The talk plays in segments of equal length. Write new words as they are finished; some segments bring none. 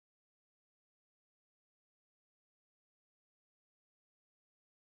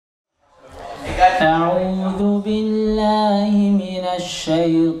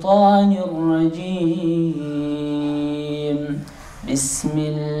الشيطان الرجيم. بسم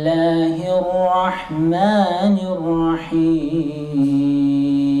الله الرحمن الرحيم.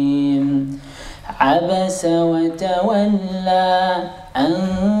 عبس وتولى أن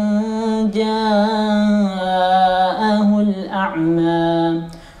جاءه الأعمى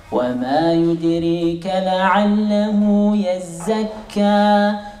وما يدريك لعله يزكى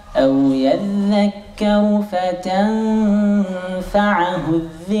أو يذكر فتنفعه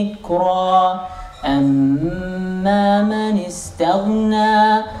الذكرى. أما من استغنى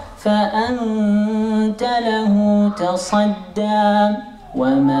فأنت له تصدى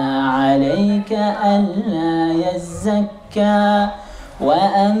وما عليك ألا يزكى.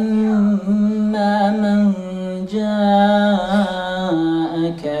 وأما من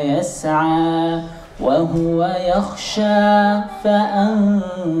جاءك يسعى وهو يخشى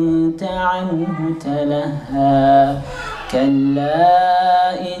فأنت عنه تلهى. كلا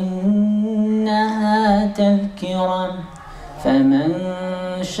إنها تذكرة فمن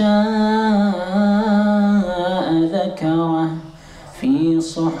شاء ذكره في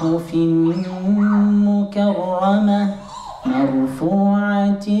صحف مكرمة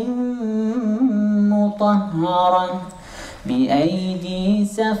مرفوعة مطهرة بأيدي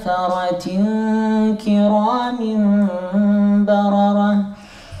سفرة كرام بررة.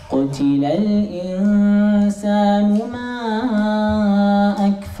 قتل الإنسان ما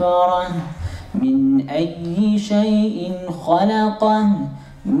أكفره من أي شيء خلقه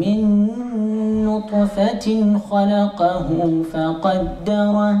من نطفة خلقه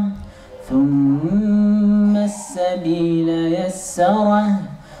فقدره ثم السبيل يسره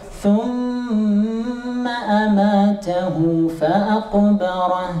ثم أماته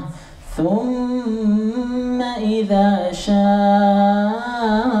فأقبره ثم إذا شاء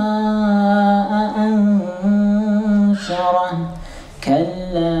أنشره.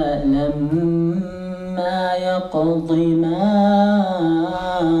 كلا لما يقض ما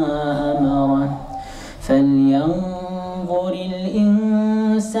أمره. فلينظر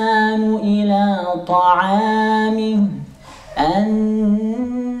الإنسان إلى طعامه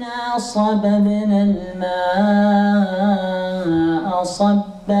أنا صببنا الماء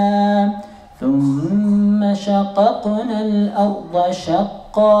صبا ثم شققنا الأرض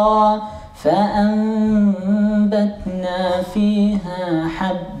شقا فأنبتنا فيها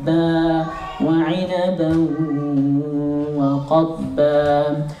حبا وعنبا وقضبا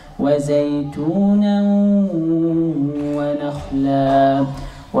وزيتونا ونخلا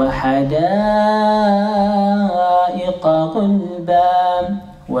وحدائق غلبا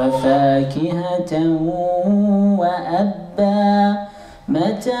وفاكهة وأبا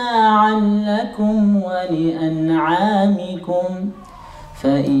متاعا لكم ولأنعامكم.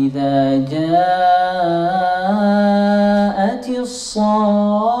 فإذا جاءت الصاخة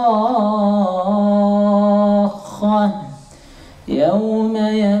يوم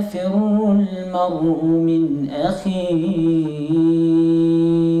يفر المرء من أخيه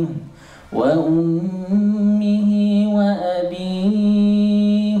وأمه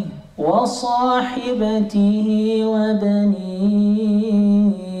وأبيه وصاحبته وبنيه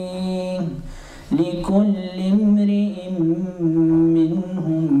لكل امرئ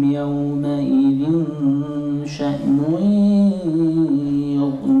منهم يومئذ شأن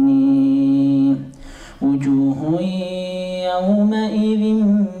يغنيه. وجوه يومئذ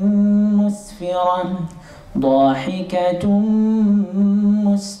مسفرة ضاحكة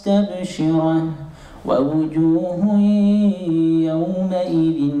مستبشرة ووجوه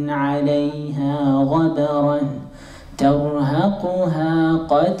يومئذ عليها غبرة ترهقها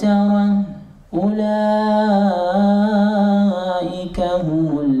قترة أولئك هم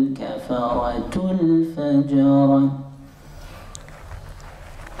الكفرة الفجرة.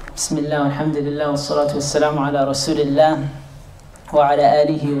 بسم الله والحمد لله والصلاة والسلام على رسول الله وعلى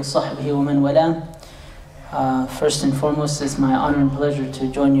آله وصحبه ومن والاه. First and foremost, it's my honor and pleasure to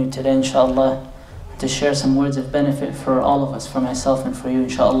join you today, inshallah, to share some words of benefit for all of us, for myself and for you,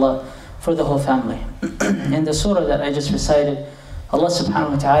 inshallah, for the whole family. In the surah that I just recited, Allah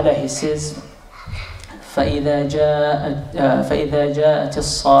subhanahu wa ta'ala, He says, فَإِذَا جَاءَتِ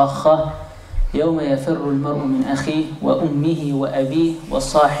الصَّاخَّةُ يَوْمَ يَفِرُّ الْمَرْءُ مِنْ أَخِيهِ وَأُمِّهِ وَأَبِيهِ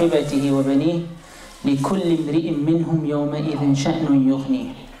وَصَاحِبَتِهِ وَبَنِيهِ لِكُلِّ امْرِئٍ مِّنْهُمْ يَوْمَئِذٍ شَأْنٌ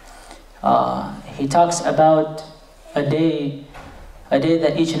يُغْنِيهِ. He talks about a day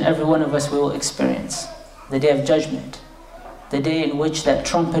that each and every one of us will experience, the day of judgment, the day in which that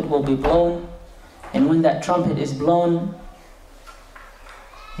trumpet will be blown, and when that trumpet is blown,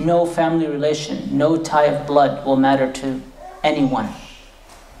 no family relation, no tie of blood will matter to anyone.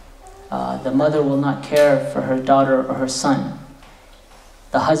 The mother will not care for her daughter or her son.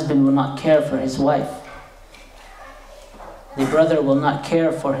 The husband will not care for his wife. The brother will not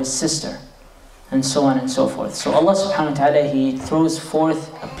care for his sister, and so on and so forth. So Allah subhanahu wa ta'ala, He throws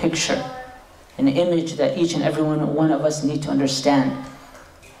forth a picture, an image that each and every one of us need to understand.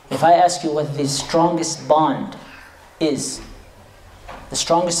 If I ask you what the strongest bond is, the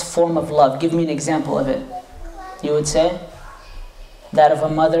strongest form of love, give me an example of it. You would say, that of a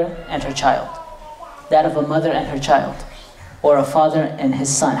mother and her child. That of a mother and her child. Or a father and his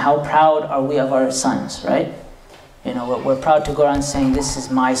son. How proud are we of our sons, right? You know, we're proud to go around saying, this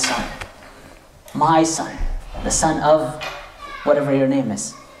is my son. My son. The son of whatever your name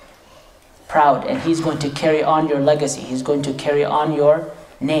is. Proud. And he's going to carry on your legacy. He's going to carry on your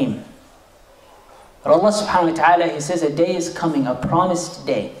name. But Allah subhanahu wa ta'ala, He says a day is coming, a promised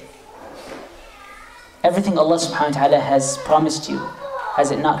day. Everything Allah subhanahu wa ta'ala has promised you, has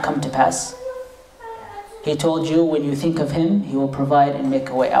it not come to pass? He told you when you think of Him, He will provide and make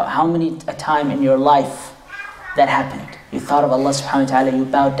a way out. How many a time in your life that happened? You thought of Allah subhanahu wa ta'ala, you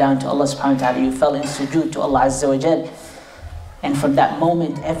bowed down to Allah subhanahu wa ta'ala, you fell in sujood to Allah azza wa jal. And from that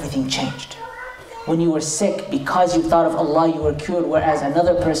moment, everything changed. When you were sick, because you thought of Allah, you were cured. Whereas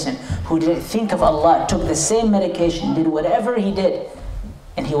another person who didn't think of Allah, took the same medication, did whatever he did,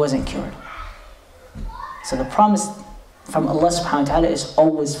 and he wasn't cured. So the promise from Allah subhanahu wa ta'ala is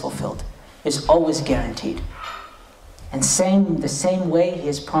always fulfilled, is always guaranteed. And the same way He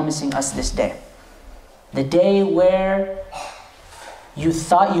is promising us this day. The day where you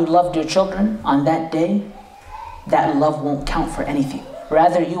thought you loved your children, on that day, that love won't count for anything.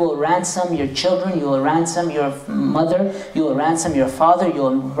 Rather, you will ransom your children, you will ransom your mother, you will ransom your father, you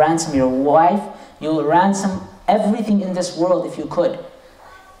will ransom your wife, you will ransom everything in this world if you could,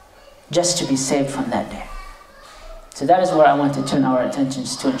 just to be saved from that day. So that is where I want to turn our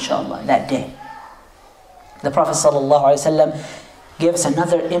attentions to, inshallah, that day. The Prophet ﷺ gave us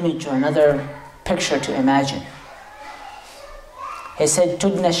another image or another picture to imagine. He said,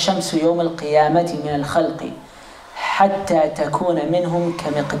 تُدْنَى الشَّمْسُ يَوْمَ الْقِيَامَةِ مِنَ الْخَلْقِ حَتَّى تَكُونَ مِنْهُمْ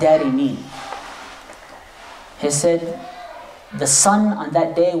كَمِقْدَارِ مِيلٍ. He said, the sun on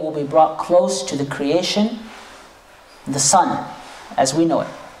that day will be brought close to the creation. The sun, as we know it,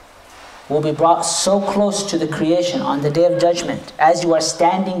 will be brought so close to the creation on the Day of Judgment, as you are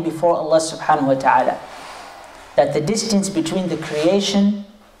standing before Allah subhanahu wa ta'ala, that the distance between the creation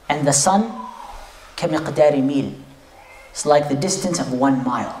and the sun, كَمِقْدَارِ مِيلٍ, it's like the distance of 1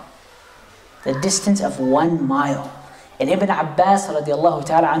 mile. The distance of 1 mile. And Ibn Abbas radiallahu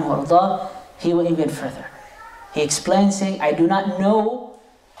ta'ala anhu arda, he went even further. He explained saying, I do not know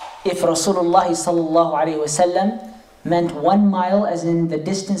if Rasulullah sallallahu alayhi wa sallam meant 1 mile as in the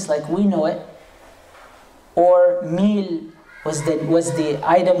distance like we know it, or mil was the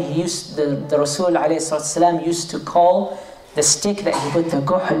item he used, the Rasul alayhi sallam used to call the stick that he put the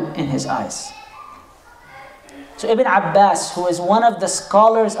kuhl in his eyes. So Ibn Abbas, who is one of the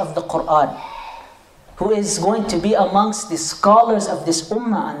scholars of the Quran, who is going to be amongst the scholars of this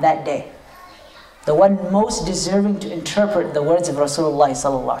ummah on that day, the one most deserving to interpret the words of Rasulullah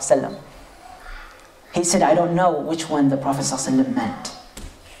sallallahu alaihi wasallam, he said, I don't know which one the Prophet ﷺ meant.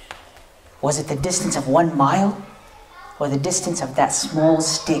 Was it the distance of 1 mile, or the distance of that small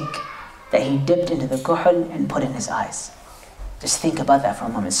stick that he dipped into the kuhl and put in his eyes? Just think about that for a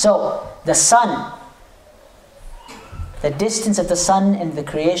moment. So, the sun, the distance of the sun and the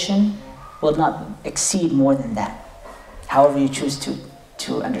creation will not exceed more than that, however you choose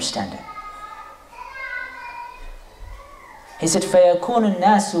to understand it. He said, فَيَكُونُ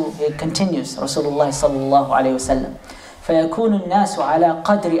النَّاسُ, he continues, Rasulullah sallallahu alayhi wa sallam, فَيَكُونُ النَّاسُ عَلَى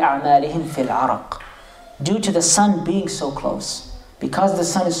قَدْرِ أَعْمَالِهِمْ فِي الْعَرَقِ. Due to the sun being so close, because the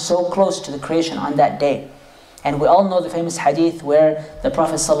sun is so close to the creation on that day. And we all know the famous hadith where the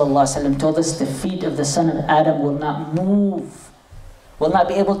Prophet ﷺ told us the feet of the son of Adam will not move, will not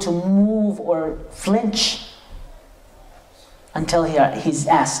be able to move or flinch until he's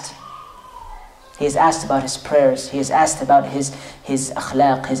asked. He is asked about his prayers, he is asked about his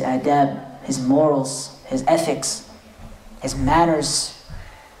akhlaq, his adab, his morals, his ethics, his manners.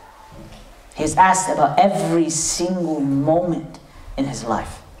 He is asked about every single moment in his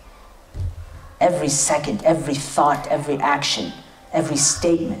life. Every second, every thought, every action, every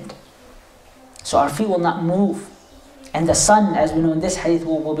statement. So our feet will not move. And the sun, as we know in this hadith,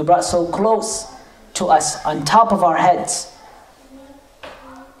 will be brought so close to us, on top of our heads.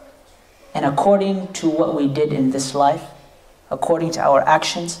 And according to what we did in this life, according to our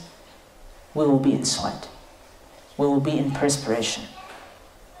actions, we will be in sweat. We will be in perspiration.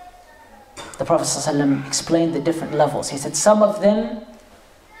 The Prophet ﷺ explained the different levels. He said some of them,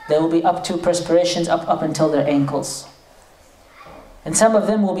 they will be up to perspirations up until their ankles. And some of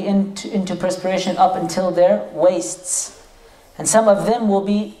them will be into perspiration up until their waists. And some of them will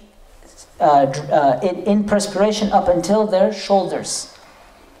be in perspiration up until their shoulders.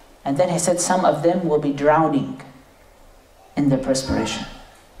 And then he said some of them will be drowning in their perspiration,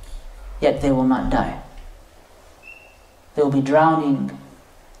 yet they will not die. They will be drowning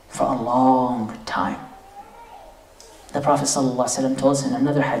for a long time. The Prophet ﷺ told us in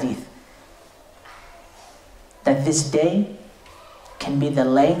another hadith that this day can be the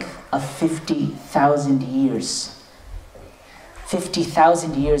length of 50,000 years.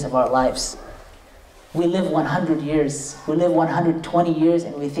 50,000 years of our lives. We live 100 years, we live 120 years,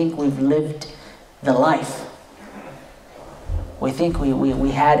 and we think we've lived the life. We think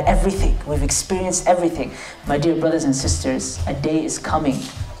we had everything, we've experienced everything. My dear brothers and sisters, a day is coming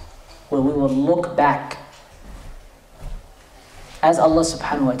where we will look back. As Allah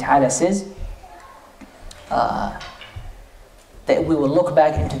subhanahu wa ta'ala says, that we will look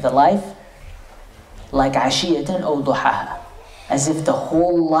back into the life like ashiyatan aw duhaha, as if the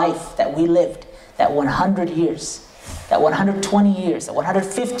whole life that we lived, that 100 years, that 120 years, that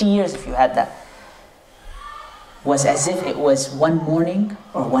 150 years if you had that, was as if it was one morning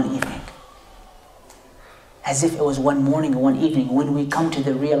or one evening. As if it was one morning or one evening when we come to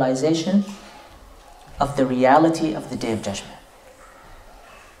the realization of the reality of the Day of Judgment.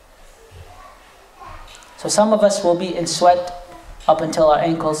 So some of us will be in sweat up until our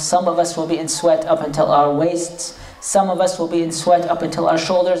ankles, some of us will be in sweat up until our waists, some of us will be in sweat up until our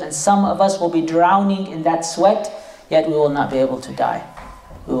shoulders, and some of us will be drowning in that sweat, yet we will not be able to die.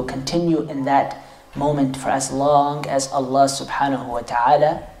 We will continue in that moment for as long as Allah subhanahu wa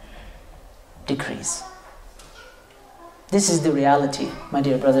ta'ala decrees. This is the reality, my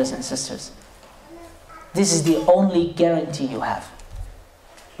dear brothers and sisters. This is the only guarantee you have.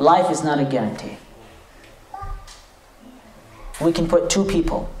 Life is not a guarantee. We can put two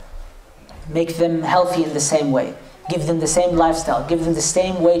people, make them healthy in the same way, give them the same lifestyle, give them the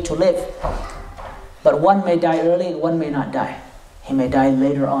same way to live. But one may die early and one may not die. He may die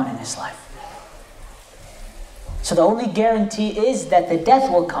later on in his life. So the only guarantee is that the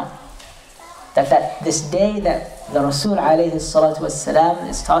death will come. That this day that the Rasul alayhi salatu wasalam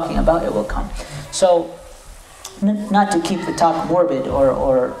is talking about, it will come. So, not to keep the talk morbid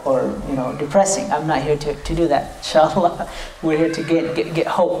or depressing. I'm not here to do that. Inshallah, we're here to get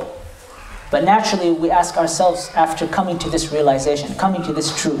hope. But naturally, we ask ourselves after coming to this realization, coming to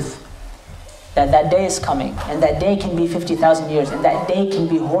this truth, that day is coming, and that day can be 50,000 years, and that day can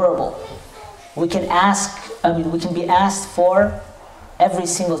be horrible. We can be asked for every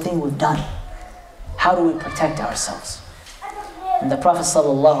single thing we've done. How do we protect ourselves? And the Prophet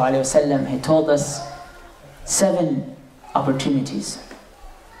ﷺ, he told us 7 opportunities,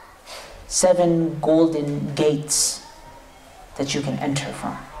 7 golden gates that you can enter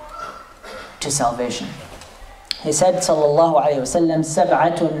from to salvation. He said, sallallahu alayhi wa sallam,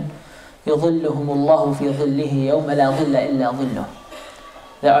 سَبْعَةٌ يُظِلُّهُمُ اللَّهُ فِي ظِلِّهِ يَوْمَ لَا ظِلَّ إِلَّا ظِلُّهُ.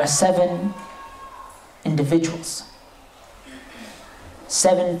 There are 7 individuals,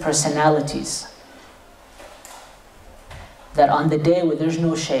 7 personalities, that on the day where there's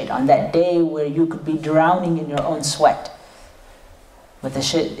no shade, on that day where you could be drowning in your own sweat, but the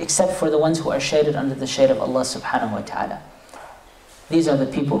shade, except for the ones who are shaded under the shade of Allah subhanahu wa ta'ala. These are the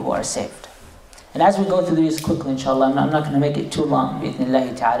people who are saved. And as we go through these quickly, inshallah, I'm not going to make it too long,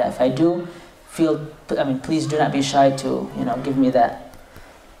 bi'ithnillahi ta'ala. If I do feel, please do not be shy to, give me the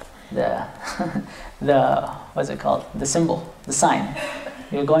what's it called? The symbol, the sign.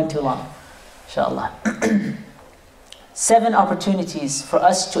 You're going too long, inshallah. 7 opportunities for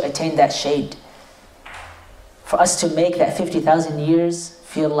us to attain that shade. For us to make that 50,000 years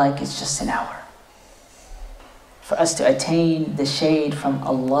feel like it's just an hour. For us to attain the shade from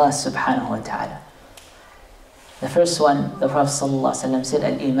Allah subhanahu wa ta'ala. The first one, the Prophet ﷺ said,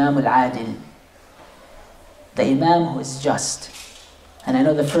 Al-Imam al-Adil. The Imam who is just. And I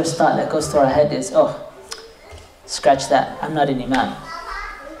know the first thought that goes through our head is, oh, scratch that, I'm not an Imam.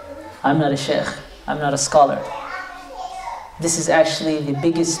 I'm not a Sheikh. I'm not a scholar. This is actually the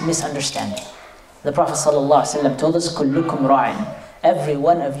biggest misunderstanding. The Prophet ﷺ told us, كُلُّكُمْ رَاعٍ. Every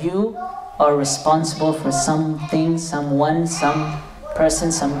one of you are responsible for something, someone, some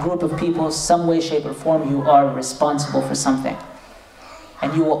person, some group of people, some way, shape, or form. You are responsible for something.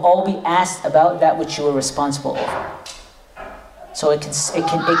 And you will all be asked about that which you were responsible over. So it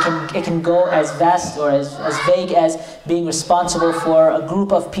can go as vast or as vague as being responsible for a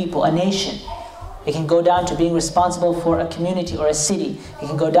group of people, a nation. It can go down to being responsible for a community or a city. It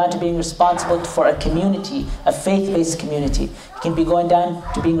can go down to being responsible for a community, a faith-based community. It can be going down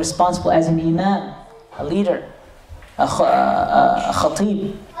to being responsible as an imam, a leader, a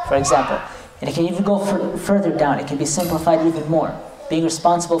khatib, for example. And it can even go further down. It can be simplified even more. Being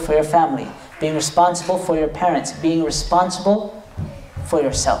responsible for your family, being responsible for your parents, being responsible for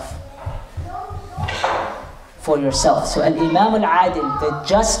yourself. For yourself. So Al-Imam Al-Adil, the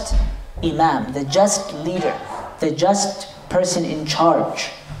just Imam, the just leader, the just person in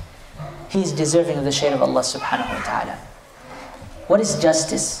charge, he's deserving of the shade of Allah subhanahu wa ta'ala. What is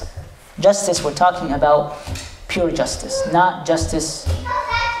justice? Justice, we're talking about pure justice, not justice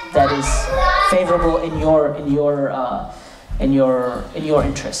that is favorable in your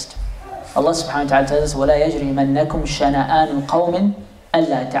interest. Allah subhanahu wa ta'ala tells us, وَلَا يَجْرِمَنَّكُمْ شَنَآنُ قَوْمٍ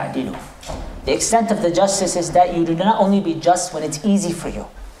أَلَّا تَعْدِلُوا. The extent of the justice is that you do not only be just when it's easy for you,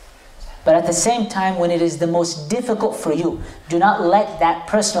 but at the same time when it is the most difficult for you. Do not let that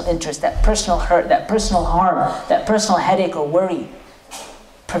personal interest, that personal hurt, that personal harm, that personal headache or worry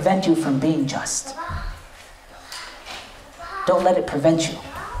prevent you from being just. Don't let it prevent you.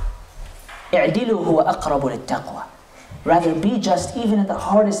 اعدلوا هو أقرب للتقوى. Rather be just even in the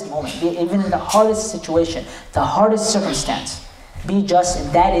hardest moment, even in the hardest situation, the hardest circumstance. Be just,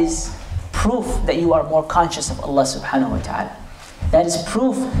 and that is proof that you are more conscious of Allah subhanahu wa ta'ala. That is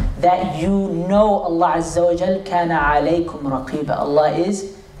proof that you know Allah Azza wa Jal kana alaykum raqiba. Allah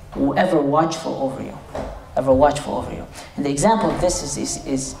is ever watchful over you. Ever watchful over you. And the example of this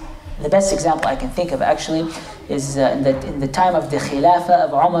is the best example I can think of actually is in the time of the Khilafah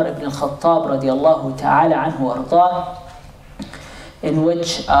of Umar ibn al-Khattab radiallahu ta'ala anhu ardah, in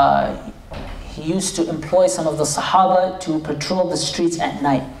which he used to employ some of the Sahaba to patrol the streets at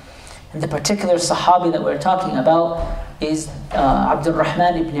night. And the particular Sahabi that we're talking about is Abdul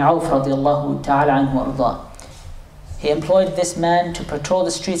Rahman ibn Auf radiallahu ta'ala anhu ardah. He employed this man to patrol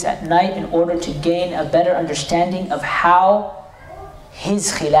the streets at night in order to gain a better understanding of how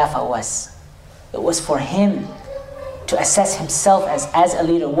his Khilafah was. It was for him to assess himself as a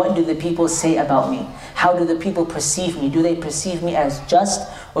leader. What do the people say about me? How do the people perceive me? Do they perceive me as just,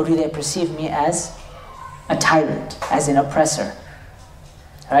 or do they perceive me as a tyrant, as an oppressor?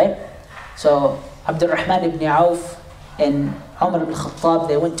 Right? So Abdul Rahman ibn Auf and Umar ibn Khattab,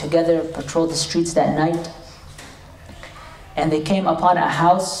 they went together, patrolled the streets that night, and they came upon a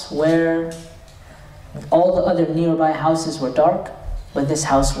house where all the other nearby houses were dark, but this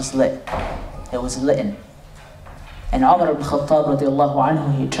house was lit. It was lit. And Umar ibn Khattab radiallahu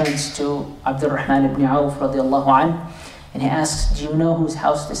anhu, he turns to Abdul Rahman ibn Auf radiallahu anhu, and he asks, do you know whose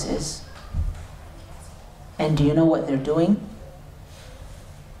house this is? And do you know what they're doing?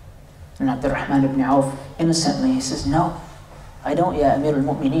 And Abdul Rahman ibn Auf, innocently, he says, no, I don't, Ya Amir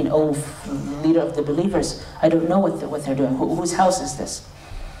al-Mu'mineen, oh leader of the believers, I don't know what they're doing. Whose house is this?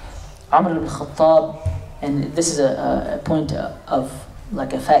 Umar ibn Khattab, and this is a point of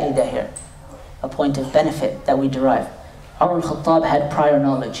like a fa'idah here, a point of benefit that we derive. Umar ibn Khattab had prior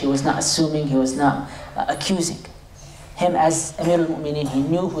knowledge. He was not assuming, he was not accusing. Him as Amir al-Mu'mineen, he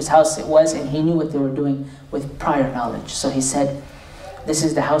knew whose house it was and he knew what they were doing with prior knowledge. So he said, this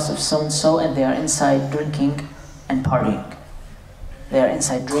is the house of so-and-so and they are inside drinking and partying. They are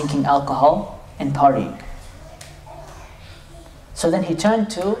inside drinking alcohol and partying. So then he turned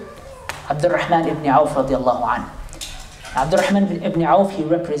to Abdul Rahman ibn Auf radiallahu anhu. Abdul Rahman ibn Auf, he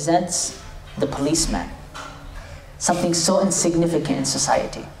represents the policeman. Something so insignificant in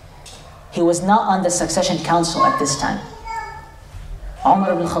society. He was not on the succession council at this time.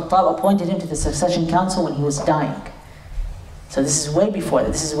 Umar ibn Khattab appointed him to the succession council when he was dying. So this is way before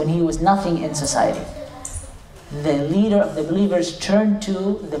that. This is when he was nothing in society. The leader of the believers turned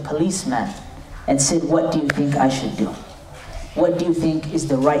to the policeman and said, what do you think I should do? What do you think is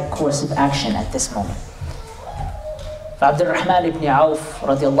the right course of action at this moment? Abdul Rahman ibn Auf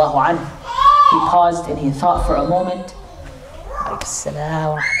radiallahu anhu, he paused and he thought for a moment.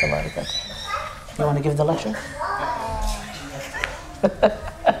 You want to give the lecture?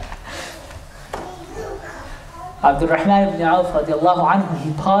 Abdul Rahman ibn Auf radiallahu anhu,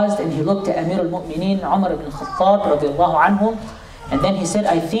 he paused and he looked at Amir al-Mu'mineen Umar ibn Khattab radiallahu anhu, and then he said,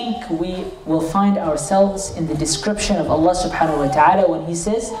 I think we will find ourselves in the description of Allah subhanahu wa ta'ala when he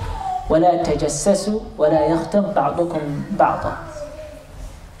says, وَلَا تَجَسَّسُوا وَلَا يَغْتَبْ بَعْضُكُمْ بَعْضًا.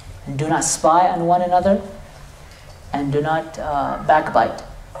 And do not spy on one another and do not backbite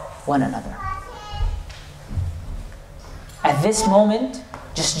one another. At this moment,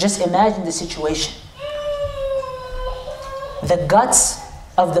 just imagine the situation. The guts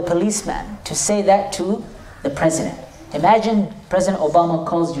of the policeman to say that to the president. Imagine President Obama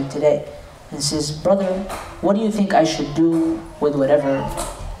calls you today and says, brother, what do you think I should do with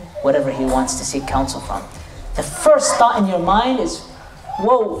whatever he wants to seek counsel from? The first thought in your mind is,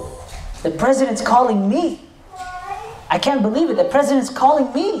 whoa, the president's calling me. I can't believe it, the president's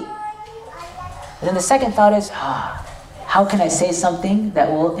calling me. And then the second thought is, how can I say something that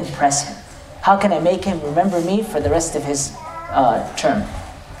will impress him? How can I make him remember me for the rest of his term?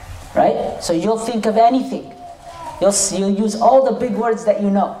 Right? So you'll think of anything. You'll use all the big words that you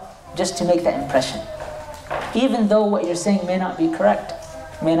know just to make that impression. Even though what you're saying may not be correct,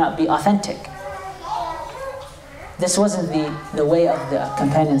 may not be authentic. This wasn't the way of the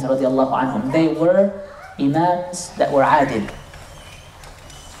companions radiallahu anhum. They were imams that were adil.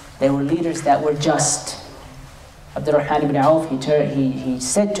 They were leaders that were just. Abdurrahman ibn Auf, he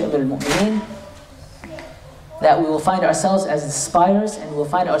said to Amir al-Mu'mineen that we will find ourselves as aspirers and we will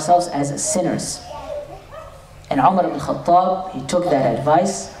find ourselves as sinners. And Umar ibn Khattab, he took that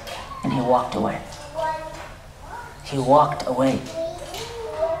advice and he walked away. He walked away.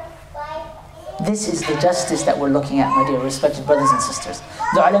 This is the justice that we're looking at, my dear respected brothers and sisters.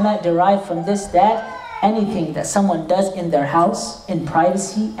 The ulama derive from this that anything that someone does in their house, in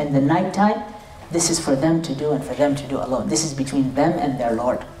privacy, in the nighttime, this is for them to do and for them to do alone. This is between them and their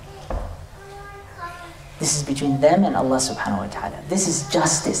Lord. This is between them and Allah subhanahu wa ta'ala. This is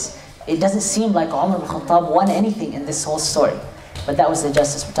justice. It doesn't seem like Umar ibn Khattab won anything in this whole story. But that was the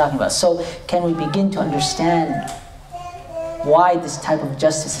justice we're talking about. So can we begin to understand why this type of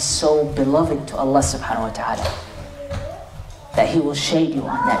justice is so beloved to Allah subhanahu wa ta'ala? That He will shade you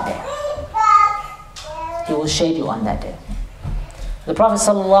on that day. He will shade you on that day. The Prophet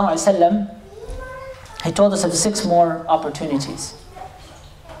sallallahu alaihi wasallam, he told us of 6 more opportunities.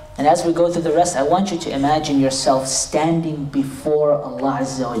 And as we go through the rest, I want you to imagine yourself standing before Allah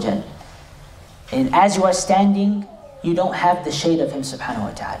Azza wa Jal. And as you are standing, you don't have the shade of Him subhanahu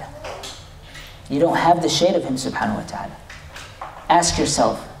wa ta'ala. You don't have the shade of Him subhanahu wa ta'ala. Ask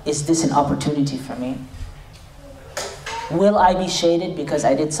yourself, is this an opportunity for me? Will I be shaded because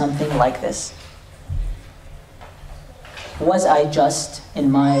I did something like this? Was I just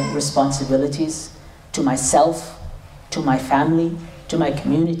in my responsibilities to myself, to my family, to my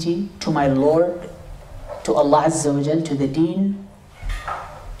community, to my Lord, to Allah Azza wa Jal, to the deen?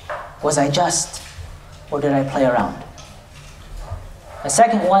 Was I just, or did I play around? The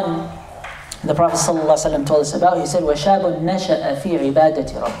second one, the Prophet ﷺ told us about, he said, وَشَابٌ نَشَأَ فِي عِبَادَةِ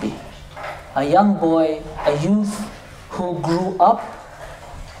رَبِّهِ. A young boy, a youth who grew up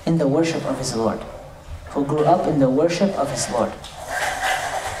in the worship of his Lord. Who grew up in the worship of his Lord.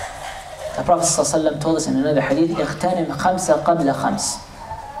 The Prophet ﷺ told us in another hadith, اغتنم خمسة قبل خمس.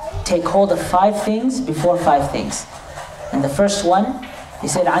 Take hold of 5 things before 5 things. And the first one, he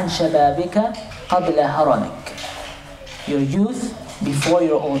said, عن شبابك قبل هرمك. Your youth before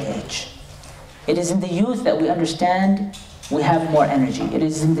your old age. It is in the youth that we understand we have more energy. It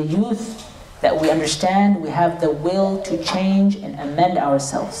is in the youth that we understand we have the will to change and amend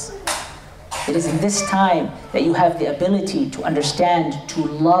ourselves. It is in this time that you have the ability to understand, to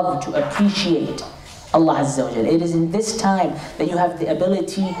love, to appreciate Allah Azza wa Jalla. It is in this time that you have the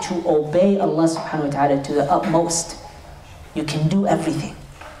ability to obey Allah subhanahu wa ta'ala to the utmost. You can do everything.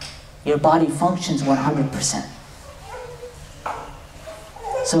 Your body functions 100%.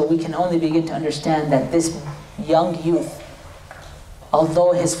 So we can only begin to understand that this young youth,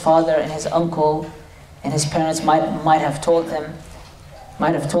 although his father and his uncle and his parents might have told him,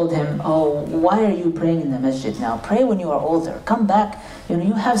 oh, why are you praying in the masjid now? Pray when you are older. Come back.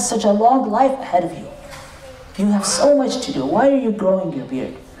 You have such a long life ahead of you. You have so much to do. Why are you growing your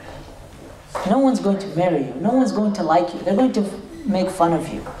beard? No one's going to marry you. No one's going to like you. They're going to make fun of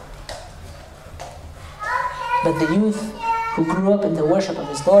you. But the youth who grew up in the worship of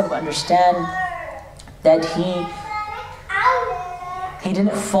his Lord will understand that he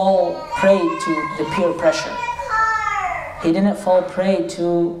didn't fall prey to the peer pressure. He didn't fall prey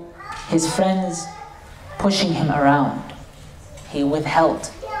to his friends pushing him around. He withheld.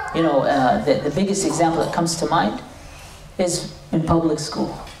 The biggest example that comes to mind is in public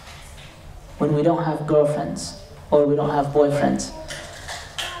school. When we don't have girlfriends or we don't have boyfriends.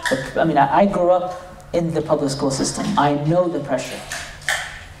 I grew up in the public school system. I know the pressure.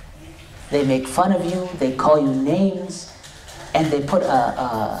 They make fun of you, they call you names, and they put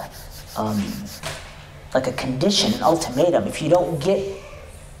like a condition, an ultimatum. If you don't get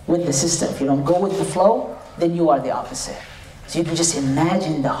with the system, if you don't go with the flow, then you are the opposite. So you can just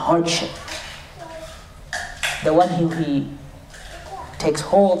imagine the hardship. The one who he takes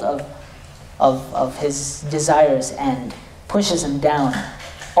hold of his desires and pushes him down,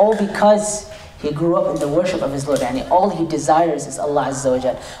 all because he grew up in the worship of his Lord, and all he desires is Allah Azza wa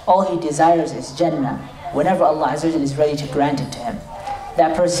Jal. All he desires is Jannah, whenever Allah Azza wa Jal is ready to grant it to him.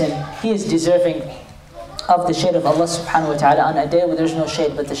 That person, he is deserving of the shade of Allah subhanahu wa ta'ala on a day where there's no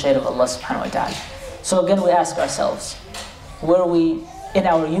shade but the shade of Allah subhanahu wa ta'ala. So again, we ask ourselves, were we in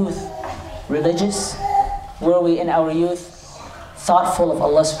our youth religious? Were we in our youth thoughtful of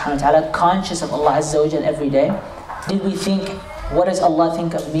Allah subhanahu wa ta'ala, conscious of Allah Azza wa Jal every day? Did we think, what does Allah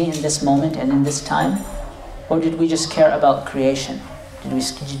think of me in this moment and in this time? Or did we just care about creation?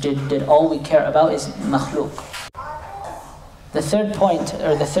 Did all we care about is makhluk? The third point,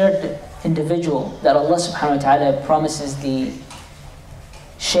 or the third individual that Allah subhanahu wa ta'ala promises the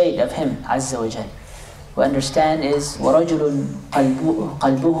shade of Him Azza wa Jal, we understand is وَرَجُلٌ قَلْبُهُ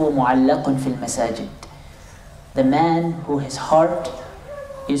مُعَلَّقٌ فِي الْمَسَاجِدِ. The man who his heart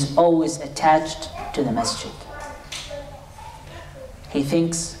is always attached to the masjid. He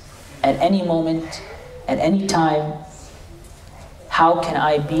thinks at any moment, at any time, how can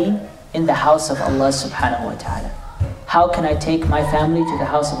I be in the house of Allah subhanahu wa ta'ala? How can I take my family to the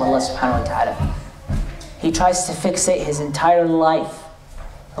house of Allah subhanahu wa ta'ala? He tries to fixate his entire life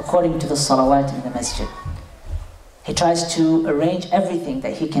according to the salawat in the masjid. He tries to arrange everything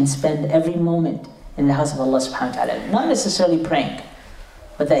that he can spend every moment in the house of Allah subhanahu wa ta'ala. Not necessarily praying,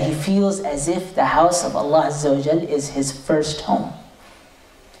 but that he feels as if the house of Allah Azza wa Jal is his first home.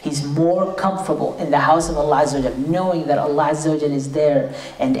 He's more comfortable in the house of Allah Azza wa Jal, knowing that Allah Azza wa Jal is there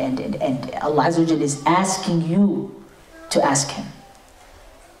and Allah Azza wa Jal is asking you to ask Him.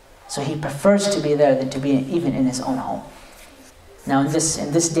 So he prefers to be there than to be even in his own home. Now in this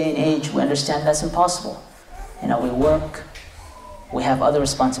day and age, we understand that's impossible. We work, we have other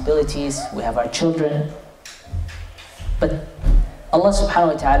responsibilities, we have our children. But Allah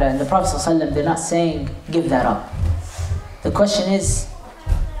subhanahu wa ta'ala and the Prophet ﷺ, they're not saying, give that up. The question is,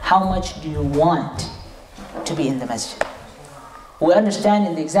 how much do you want to be in the masjid? We understand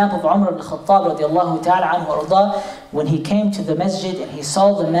in the example of Umar ibn Khattab radiallahu ta'ala anhu ardah, when he came to the masjid and he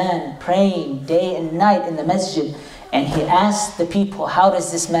saw the man praying day and night in the masjid, and he asked the people, how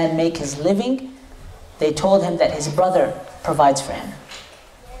does this man make his living? They told him that his brother provides for him.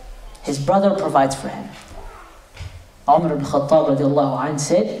 His brother provides for him. Umar ibn Khattab radiallahu anhu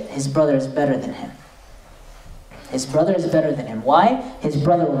said, his brother is better than him. His brother is better than him. Why? His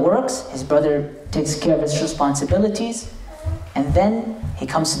brother works, his brother takes care of his responsibilities, and then he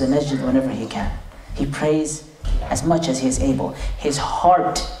comes to the masjid whenever he can. He prays as much as he is able. His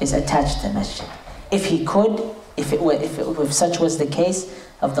heart is attached to the masjid. If he could, if such was the case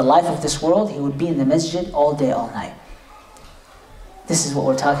of the life of this world, he would be in the masjid all day, all night. This is what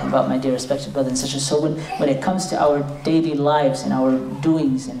we're talking about, my dear respected brothers and sisters. So when it comes to our daily lives and our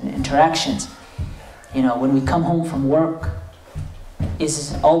doings and interactions, when we come home from work,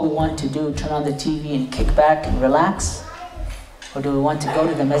 is all we want to do turn on the TV and kick back and relax? Or do we want to go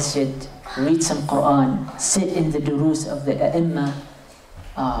to the masjid, read some Quran, sit in the durus of the A'imma,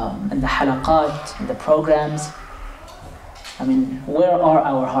 and the halaqat, and the programs? Where are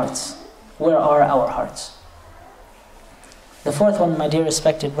our hearts? Where are our hearts? The fourth one, my dear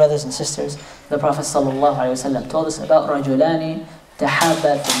respected brothers and sisters, the Prophet ﷺ told us about رَجُلَانِ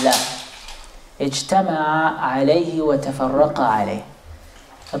تَحَابَّا فِي اللَّهِ اجْتَمَعَا عَلَيْهِ وَتَفَرَّقَا عَلَيْهِ.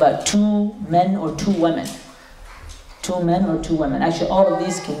 About two men or two women. Two men or two women. Actually, all of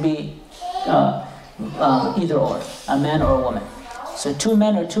these can be either or, a man or a woman. So two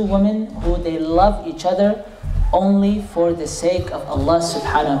men or two women who they love each other only for the sake of Allah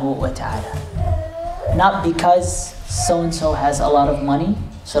subhanahu wa ta'ala. Not because so-and-so has a lot of money,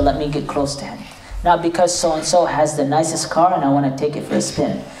 so let me get close to him. Not because so-and-so has the nicest car and I want to take it for a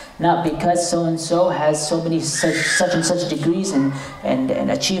spin. Not because so-and-so has so many such and such degrees and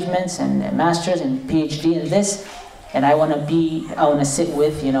achievements and masters and PhD in this, and I want to sit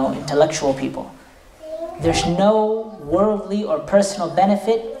with intellectual people. There's no worldly or personal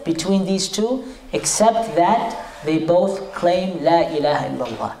benefit between these two, except that they both claim La ilaha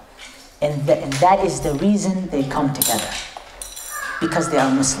illallah. And that is the reason they come together. Because they are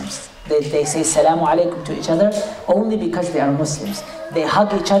Muslims. They say Salamu Alaikum to each other only because they are Muslims. They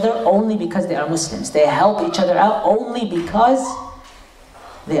hug each other only because they are Muslims. They help each other out only because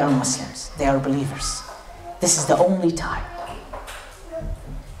they are Muslims. They are believers. This is the only time.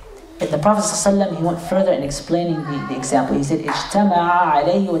 And the Prophet ﷺ, he went further in explaining the example. He said, اجتمع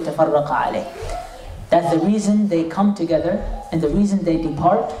عليه وتفرق عليه. That the reason they come together and the reason they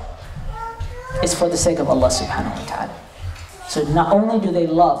depart is for the sake of Allah subhanahu wa ta'ala. So not only do they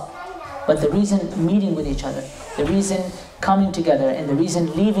love, but the reason meeting with each other, the reason coming together, and the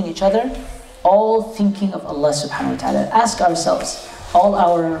reason leaving each other, all thinking of Allah subhanahu wa ta'ala. Ask ourselves, all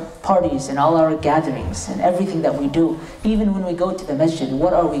our parties and all our gatherings and everything that we do, even when we go to the masjid,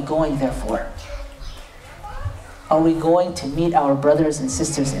 what are we going there for? Are we going to meet our brothers and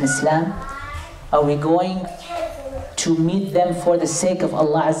sisters in Islam? Are we going to meet them for the sake of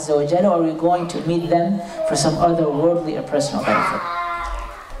Allah Azza wa Jalla, or are we going to meet them for some other worldly or personal benefit?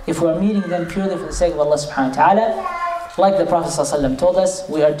 If we're meeting them purely for the sake of Allah subhanahu wa ta'ala, like the Prophet ﷺ told us,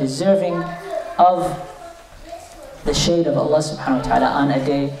 we are deserving of the shade of Allah subhanahu wa ta'ala on a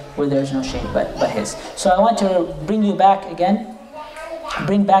day where there is no shade but His. So I want to bring you back again,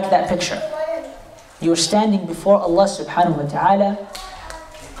 bring back that picture. You're standing before Allah subhanahu wa ta'ala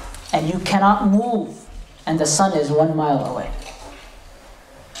and you cannot move, and the sun is 1 mile away.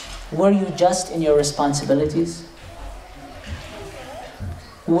 Were you just in your responsibilities?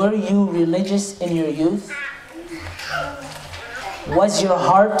 Were you religious in your youth? Was your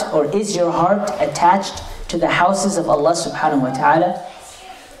heart, or is your heart, attached to the houses of Allah subhanahu wa ta'ala?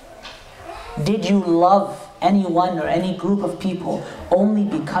 Did you love anyone or any group of people only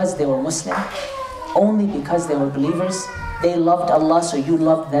because they were Muslim? Only because they were believers? They loved Allah, so you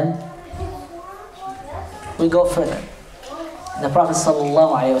loved them? We go further. The Prophet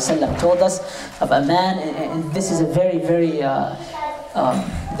ﷺ told us of a man, and this is a very, very,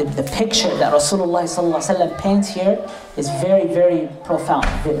 the picture that Rasulullah ﷺ paints here is very, very profound,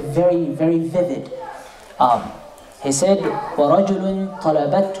 very, very vivid. He said, وَرَجُلٌ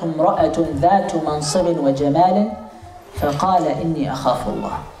طَلَبَتْهُ امْرَأَةٌ ذَاتُ مَنْصِبٍ وَجَمَالٍ فَقَالَ إِنِّي أَخَافُ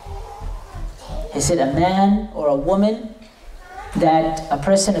اللَّهِ. He said, a man or a woman, that a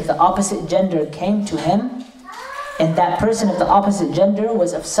person of the opposite gender came to him, and that person of the opposite gender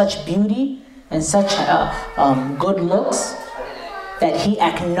was of such beauty and such good looks that he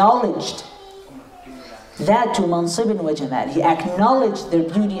acknowledged that to mansibin wa jamal. He acknowledged their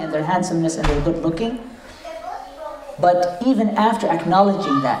beauty and their handsomeness and their good looking. But even after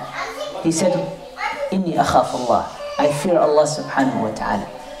acknowledging that, he said, Inni akhaf Allah. I fear Allah subhanahu wa ta'ala.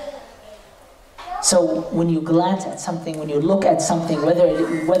 So when you glance at something, when you look at something, whether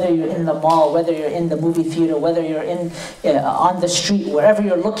you're in the mall, whether you're in the movie theater, whether you're on the street, wherever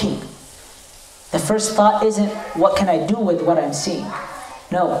you're looking, the first thought isn't, what can I do with what I'm seeing?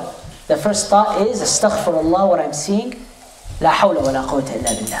 No. The first thought is, astaghfirullah, what I'm seeing, la hawla wa la quwwata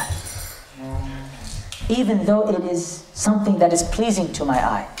illa billah. Even though it is something that is pleasing to my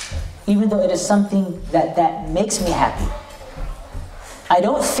eye, even though it is something that makes me happy, I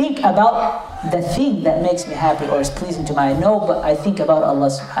don't think about the thing that makes me happy or is pleasing to my eye. No, but I think about Allah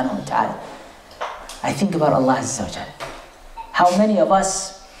subhanahu wa ta'ala. I think about Allah Azza wa Jalla. How many of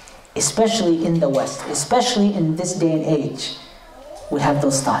us, especially in the West, especially in this day and age, we have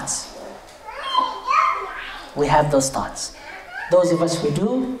those thoughts. We have those thoughts. Those of us who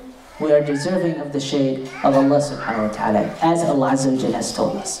do, we are deserving of the shade of Allah subhanahu wa ta'ala, as Allah Azza wa Jalla has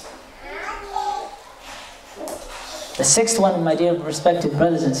told us. The sixth one, my dear respected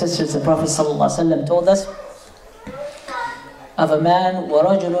brothers and sisters, the Prophet ﷺ told us of a man,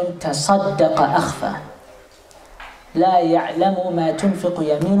 وَرَجُلٌ تَصَدَّقَ أَخْفَى لَا يَعْلَمُ مَا تُنْفِقُ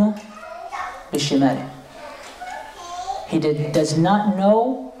يَمِينُهُ بِالشِّمَالِ. He does not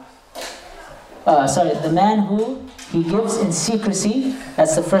know, the man who he gives in secrecy,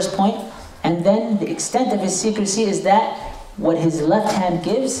 that's the first point, and then the extent of his secrecy is that what his left hand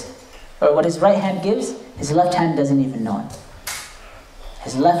gives, or what his right hand gives, his left hand doesn't even know it.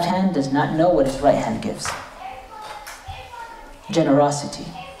 His left hand does not know what his right hand gives. Generosity,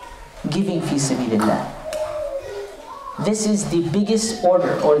 giving fi sabilillah. This is the biggest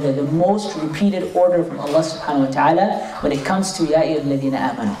order, or the most repeated order from Allah subhanahu wa ta'ala when it comes to Ya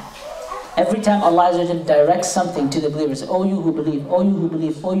ayyuhalladhina amanu. Every time Allah Azza wa Jalla directs something to the believers, O you who believe, O you who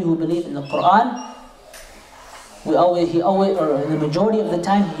believe, O you who believe, in the Quran, he always, or the majority of the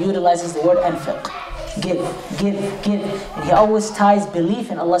time, he utilizes the word anfiq. Give. And he always ties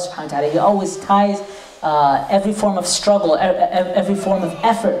belief in Allah subhanahu wa ta'ala. He always ties every form of struggle, every form of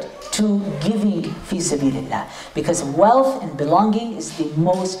effort to giving fi sabilillah. Because wealth and belonging is the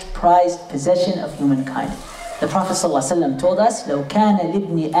most prized possession of humankind. The Prophet ﷺ told us, لو كان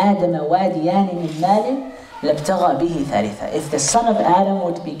لابن آدم واديان من مال لابتغى به ثالثا. If the son of Adam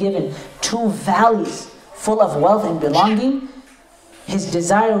were to be given 2 valleys full of wealth and belonging, his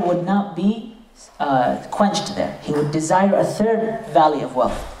desire would not be quenched there. He would desire a 3rd valley of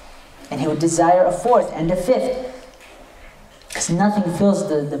wealth, and he would desire a 4th and a 5th. Because nothing fills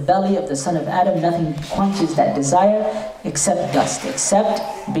the belly of the son of Adam, nothing quenches that desire except dust, except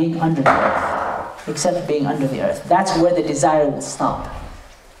being under the earth. Except being under the earth. That's where the desire will stop,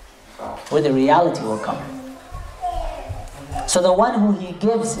 where the reality will come. So the one who he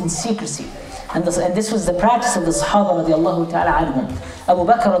gives in secrecy, and this was the practice of the Sahaba radiallahu ta'ala anhum. Abu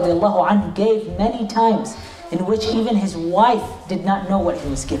Bakr radiallahu anhu gave many times in which even his wife did not know what he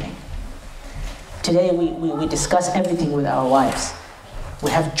was giving. Today we discuss everything with our wives. We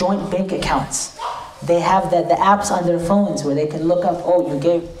have joint bank accounts. They have the apps on their phones where they can look up, oh,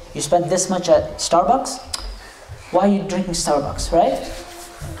 you spent this much at Starbucks? Why are you drinking Starbucks, right?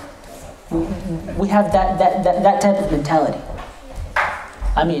 We have that type of mentality.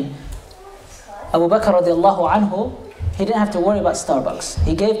 I mean, Abu Bakr radiallahu anhu, he didn't have to worry about Starbucks.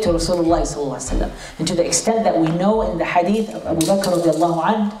 He gave to Rasulullah sallallahu alaihi wasallam. And to the extent that we know in the hadith of Abu Bakr radiallahu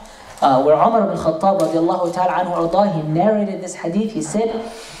anhu, where Umar ibn Khattab radiallahu ta'ala anhu, he narrated this hadith, he said,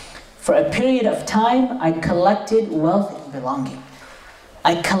 for a period of time, I collected wealth and belonging.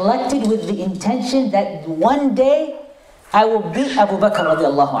 I collected with the intention that one day I will beat Abu Bakr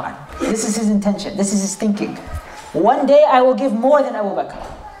radiallahu anhu. This is his intention, this is his thinking. One day I will give more than Abu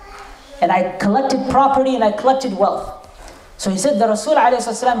Bakr. And I collected property and I collected wealth. So he said the Rasul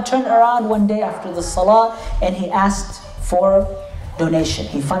ﷺ turned around one day after the salah and he asked for donation.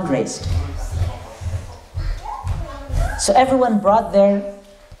 He fundraised. So everyone brought their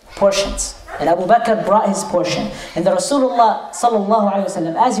portions. And Abu Bakr brought his portion. And the Rasulullah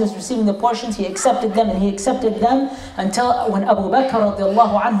ﷺ, as he was receiving the portions, he accepted them and he accepted them until when Abu Bakr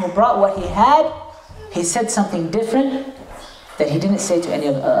radiallahu anhu brought what he had, he said something different that he didn't say to any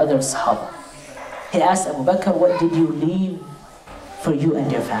of the other Sahaba. He asked Abu Bakr, what did you leave for you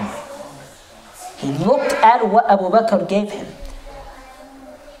and your family? He looked at what Abu Bakr gave him.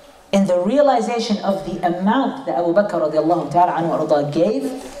 And the realization of the amount that Abu Bakr radiallahu ta'ala anhu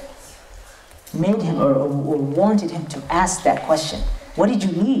gave made him or wanted him to ask that question. What did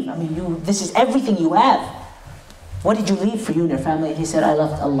you leave? I mean, this is everything you have. What did you leave for you and your family? And he said, I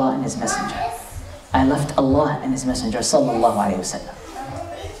left Allah and His Messenger. I left Allah and His Messenger, sallallahu alayhi wa sallam.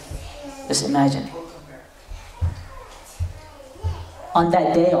 Just imagine. On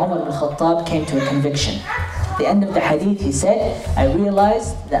that day, Umar ibn Khattab came to a conviction. At the end of the hadith, he said, I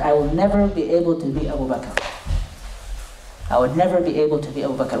realized that I will never be able to be Abu Bakr. I would never be able to be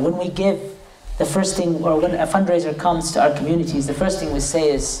Abu Bakr. When we give, the first thing, or when a fundraiser comes to our communities, the first thing we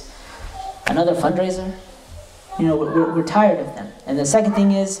say is, another fundraiser? You know, we're tired of them. And the second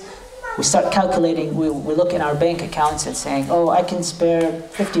thing is, we start calculating, we look in our bank accounts and saying, oh, I can spare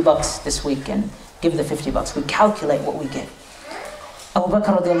 50 bucks this week and give the 50 bucks. We calculate what we get. Abu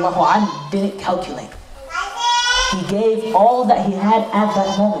Bakr radiallahu anhu didn't calculate. He gave all that he had at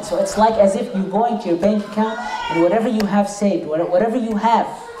that moment. So it's like as if you're going to your bank account and whatever you have saved, whatever you have,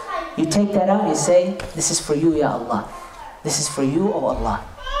 you take that out and you say, this is for you, Ya Allah. This is for you, O Allah.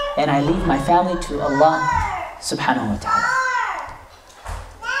 And I leave my family to Allah subhanahu wa ta'ala.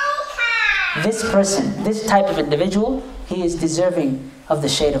 This person, this type of individual, he is deserving of the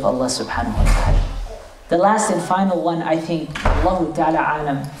shade of Allah subhanahu wa ta'ala. The last and final one, I think, Allahu ta'ala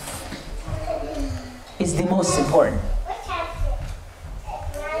alam, is the most important.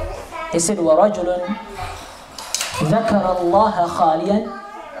 He said, وَرَجُلٌ ذَكَرَ اللَّهَ خَالِيًا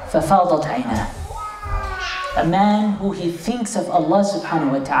فَفَاضَتْ عَيْنَهُ. A man who he thinks of Allah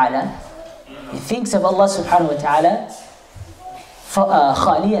subhanahu wa ta'ala, he thinks of Allah subhanahu wa ta'ala,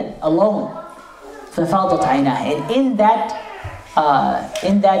 خَالِيًا, alone, فَفَاضَتْ عَيْنَهُ. And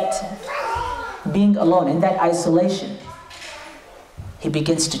in that being alone, in that isolation, he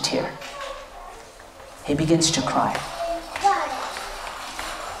begins to tear. He begins to cry.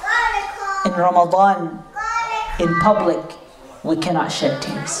 In Ramadan, in public, we cannot shed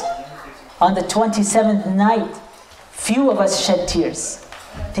tears. On the 27th night, few of us shed tears,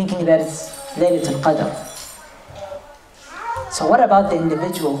 thinking that it's Laylatul Qadr. So what about the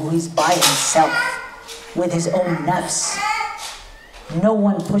individual who is by himself, with his own nafs? No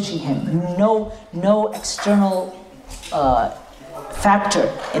one pushing him, no external factor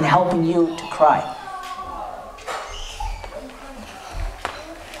in helping you to cry.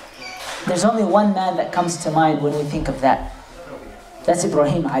 There's only one man that comes to mind when we think of that. That's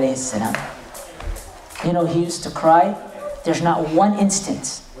Ibrahim alayhi salam. You know, he used to cry. There's not one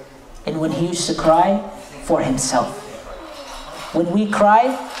instance in when he used to cry for himself. When we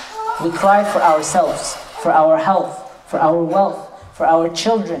cry for ourselves, for our health, for our wealth, for our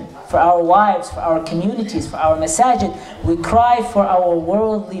children, for our wives, for our communities, for our masajid. We cry for our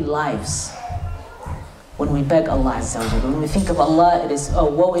worldly lives. When we beg Allah Azza wa Jalla, when we think of Allah, it is, oh,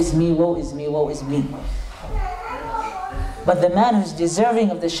 woe is me, woe is me, woe is me. But the man who's deserving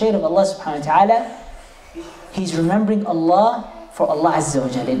of the shade of Allah subhanahu wa ta'ala, he's remembering Allah for Allah Azza wa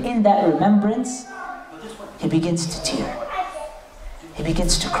Jalla. And in that remembrance, he begins to tear. He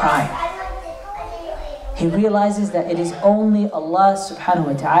begins to cry. He realizes that it is only Allah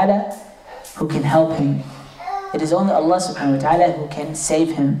subhanahu wa ta'ala who can help him. It is only Allah subhanahu wa ta'ala who can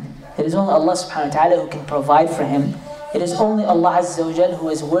save him. It is only Allah subhanahu wa ta'ala who can provide for him. It is only Allah Azza wa Jal who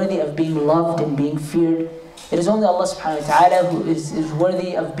is worthy of being loved and being feared It is only Allah subhanahu wa ta'ala who is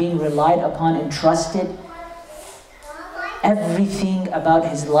worthy of being relied upon and trusted. Everything about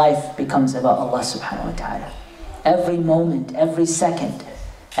his life becomes about Allah subhanahu wa ta'ala. Every moment, every second.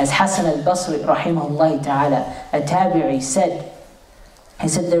 As Hassan al-Basri rahimahullah ta'ala, a tabi'i said, he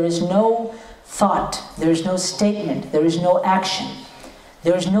said, there is no thought, there is no statement, there is no action,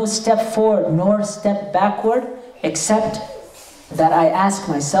 there is no step forward nor step backward, except that I ask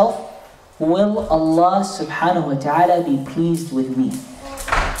myself, will Allah subhanahu wa ta'ala be pleased with me?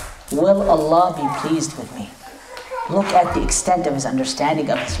 Will Allah be pleased with me? Look at the extent of his understanding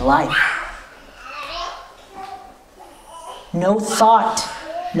of his life. No thought,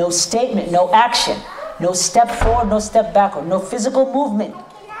 no statement, no action, no step forward, no step backward, no physical movement,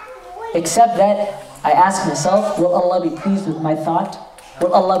 except that I ask myself, will Allah be pleased with my thought?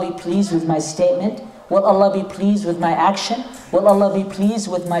 Will Allah be pleased with my statement? Will Allah be pleased with my action? Will Allah be pleased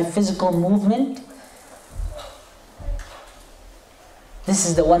with my physical movement? This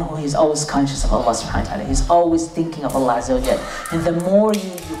is the one who is always conscious of Allah subhanahu wa ta'ala. He's always thinking of Allah azza wa jal. And the more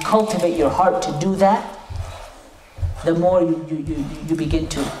you cultivate your heart to do that, the more you begin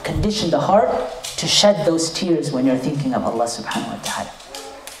to condition the heart to shed those tears when you're thinking of Allah subhanahu wa ta'ala.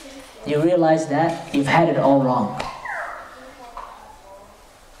 You realize that you've had it all wrong.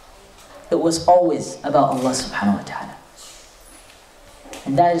 It was always about Allah subhanahu wa ta'ala.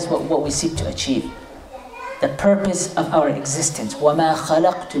 And that is what we seek to achieve. The purpose of our existence. وَمَا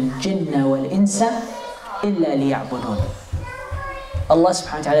خَلَقْتُ الْجِنَّ وَالْإِنسَ إِلَّا لِيَعْبُدُونَ. Allah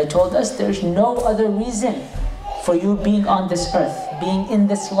subhanahu wa ta'ala told us there's no other reason for you being on this earth, being in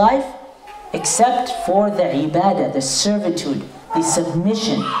this life, except for the ibadah, the servitude, the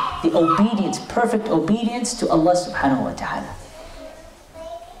submission, the obedience, perfect obedience to Allah subhanahu wa ta'ala.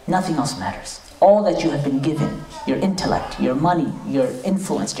 Nothing else matters. All that you have been given, your intellect, your money, your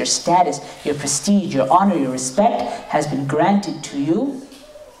influence, your status, your prestige, your honor, your respect, has been granted to you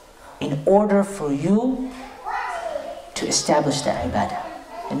in order for you to establish that ibadah,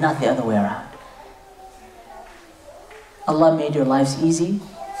 and not the other way around. Allah made your lives easy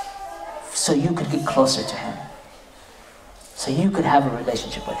so you could get closer to Him, so you could have a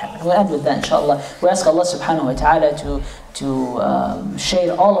relationship with Him. And we'll end with that, inshallah. We ask Allah subhanahu wa ta'ala to shade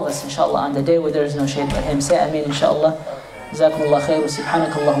all of us, inshallah, on the day where there is no shade but Him. Say Ameen, inshallah. جزاكم الله خير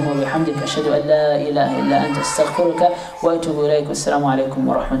وسبحانك اللهم وبحمدك أشهد أن لا إله إلا أنت أستغفرك وأتوب إليك والسلام عليكم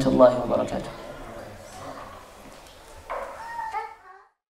ورحمة الله وبركاته.